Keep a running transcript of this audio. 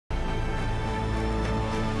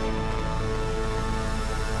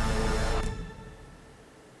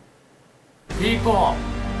People,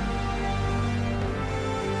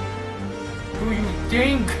 do you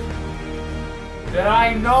think that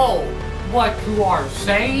I know what you are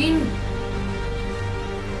saying?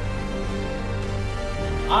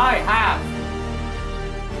 I have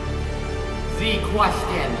the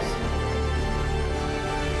questions.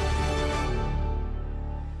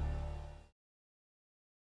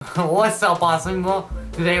 What's up, Awesome? Well,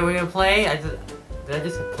 today we're gonna play. Did I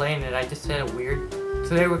just play and I just said it weird?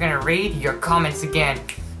 Today we're gonna read your comments again.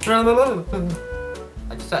 I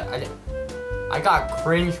got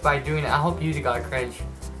cringe by doing it. I hope you got cringe.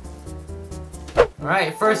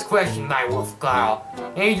 Alright, first question by Wolf Carl.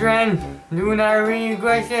 Adrian, do not read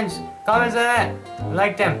questions. Comments on that.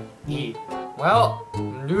 Like them. E. Well,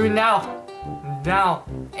 do it now. Now.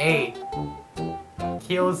 A.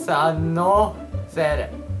 Kilsano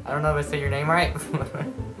said, I don't know if I said your name right.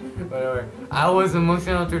 Whatever. I was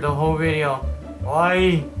emotional through the whole video.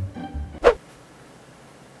 Why?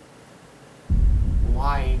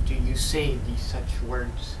 Why do you say these such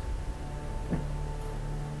words?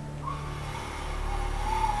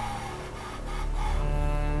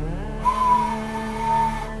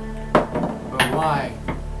 But why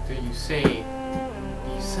do you say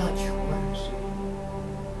these such words?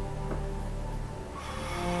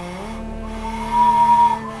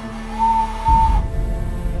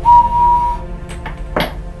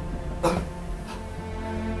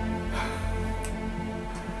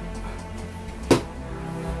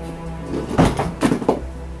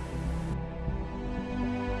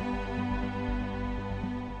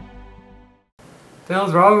 What the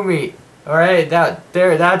hell's wrong with me? Alright,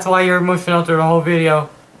 that's why you're emotional through the whole video.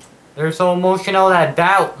 They're so emotional that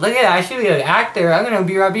look at that, I should be an actor. I'm gonna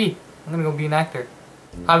be Robbie. I'm gonna go be an actor.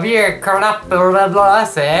 Javier Carappa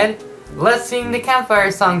said, let's sing the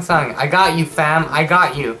campfire song. I got you, fam, I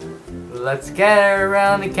got you. Let's get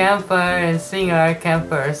around the campfire and sing our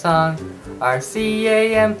campfire song. Our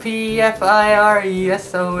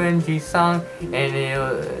CAMPFIRESONG song.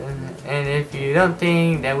 And if you don't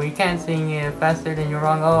think that we can't sing it faster, then you're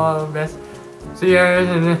wrong. Oh, best. So yours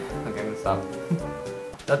and okay, I'm gonna stop.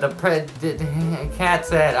 The cat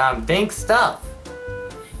said, dank stuff.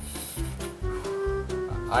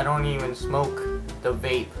 I don't even smoke the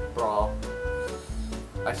vape, bro.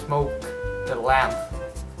 I smoke the lamp.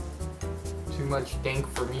 Too much dank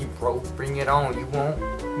for me, bro. Bring it on. You won't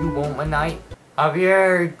my night.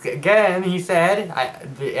 Javier again, he said,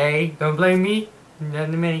 don't blame me.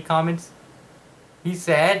 In many comments. He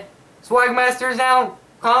said, Swagmaster's out.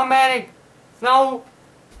 Commenting. No.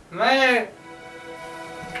 Man.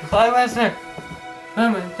 Swagmaster.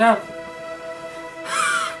 Down.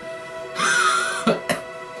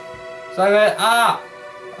 Swagmaster.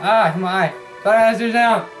 My. Swagmaster's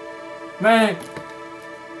down. Man.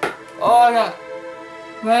 Oh, I got.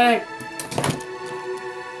 Man.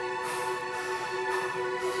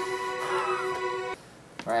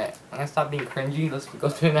 Alright, I'm gonna stop being cringy. Let's go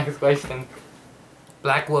to the next question.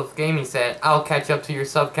 Black Wolf Gaming said, I'll catch up to your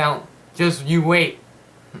sub count. Just you wait.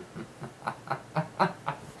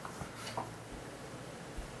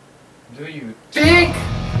 Do you think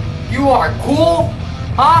you are cool?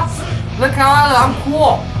 Huh? Look how I'm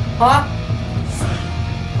cool. Huh?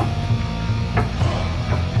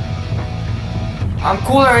 I'm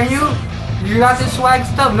cooler than you? You got this swag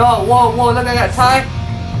stuff? No, whoa, look at that tie.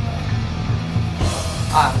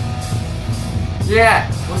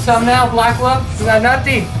 Yeah, what's up now, Black Wolf? You got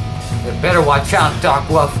nothing? You better watch out, Dark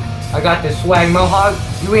Wolf. I got this swag mohawk.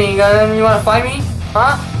 You ain't got nothing. You wanna fight me?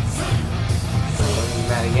 Huh? I'm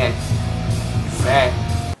mad again. Man.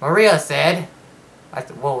 Maria said,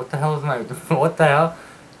 whoa, what the hell is my, what the hell?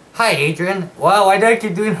 Hi, Adrian. Wow, why did I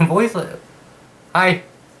keep doing the voice? Hi.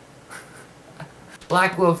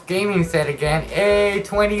 Black Wolf Gaming said again, hey,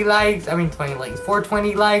 420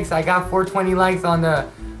 likes. I got 420 likes on the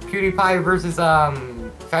PewDiePie versus Shia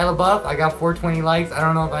LaBeouf. I got 420 likes. I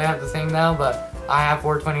don't know if I have the same now, but I have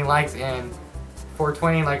 420 likes, and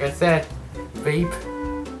 420, like I said, vape.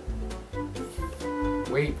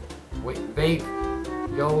 Vape.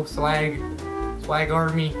 Yo, swag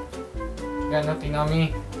army. Got nothing on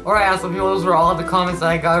me. Alright, awesome people, those were all the comments that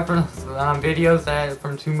I got from videos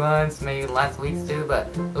from 2 months, maybe last week's too,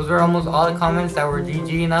 but those were almost all the comments that were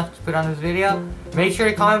GG enough to put on this video. Make sure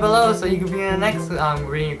to comment below so you can be in the next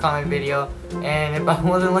reading your comment video. And if I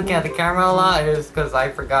wasn't looking at the camera a lot, it was because I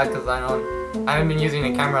forgot, because I haven't been using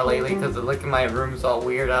the camera lately because the look in my room's all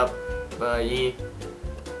weird up. But yeah.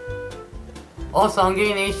 Also, I'm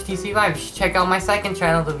getting HTC Vive. You should check out my second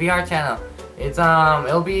channel, the VR channel. It's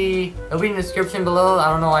it'll be in the description below. I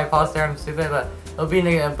don't know why I paused there, I'm stupid, but it'll be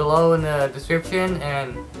below in the description,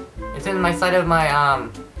 and it's in my side of my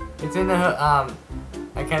It's in the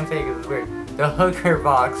I can't say it because it's weird. The hooker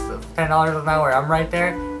box of $10 an hour. I'm right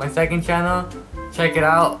there. My second channel. Check it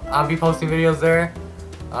out. I'll be posting videos there.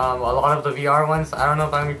 A lot of the VR ones. I don't know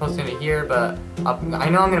if I'm gonna be posting it here, but I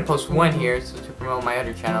know I'm gonna post one here to promote my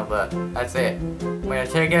other channel. But that's it. When I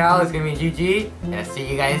check it out, it's gonna be GG, and I'll see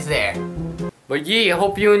you guys there. But yeah, I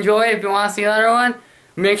hope you enjoy. If you want to see another one,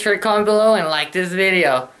 make sure to comment below and like this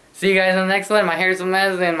video. See you guys in the next one. My hair's a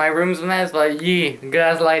mess and my room's a mess, but yeah, good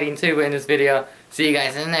ass lighting too in this video. See you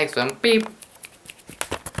guys in the next one. Beep.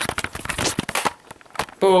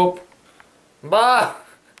 Boop. Bye.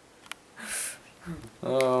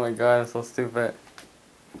 Oh my god, I'm so stupid.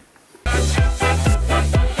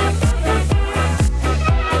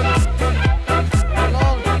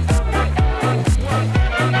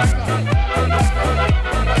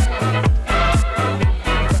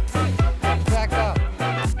 Back up.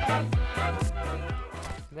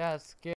 That's scary.